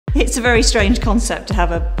It's a very strange concept to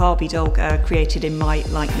have a Barbie doll created in my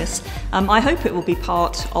likeness. I hope it will be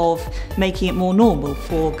part of making it more normal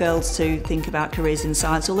for girls to think about careers in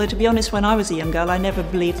science, although to be honest, when I was a young girl I never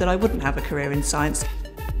believed that I wouldn't have a career in science.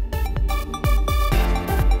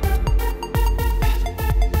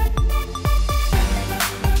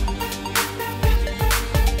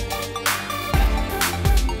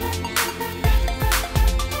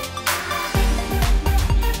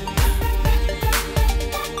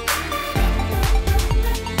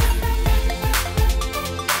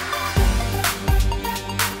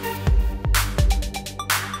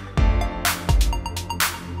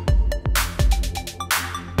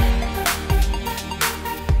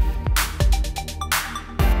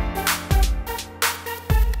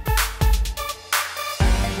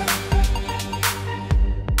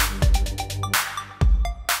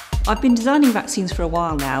 I've been designing vaccines for a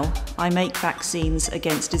while now. I make vaccines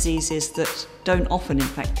against diseases that don't often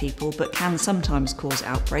infect people but can sometimes cause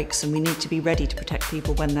outbreaks, and we need to be ready to protect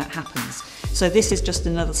people when that happens. So this is just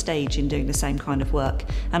another stage in doing the same kind of work,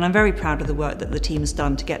 and I'm very proud of the work that the team has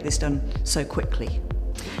done to get this done so quickly.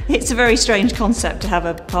 It's a very strange concept to have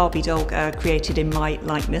a Barbie doll created in my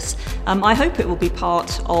likeness. I hope it will be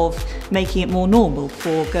part of making it more normal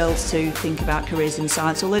for girls to think about careers in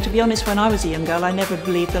science, although to be honest, when I was a young girl I never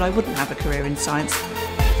believed that I wouldn't have a career in science.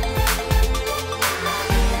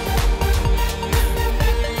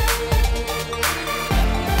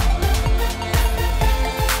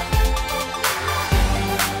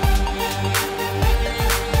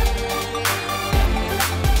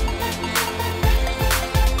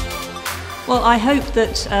 Well, I hope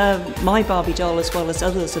that my Barbie doll, as well as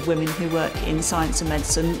others of women who work in science and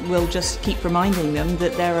medicine, will just keep reminding them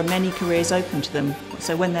that there are many careers open to them.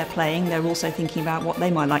 So when they're playing, they're also thinking about what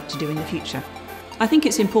they might like to do in the future. I think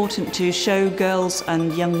it's important to show girls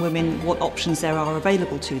and young women what options there are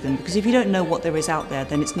available to them, because if you don't know what there is out there,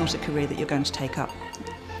 then it's not a career that you're going to take up.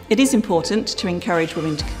 It is important to encourage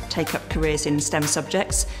women to take up careers in STEM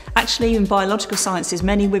subjects. Actually, in biological sciences,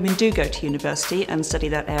 many women do go to university and study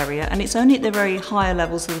that area, and it's only at the very higher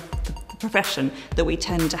levels of the profession that we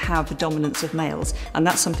tend to have the dominance of males, and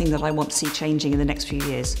that's something that I want to see changing in the next few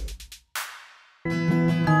years.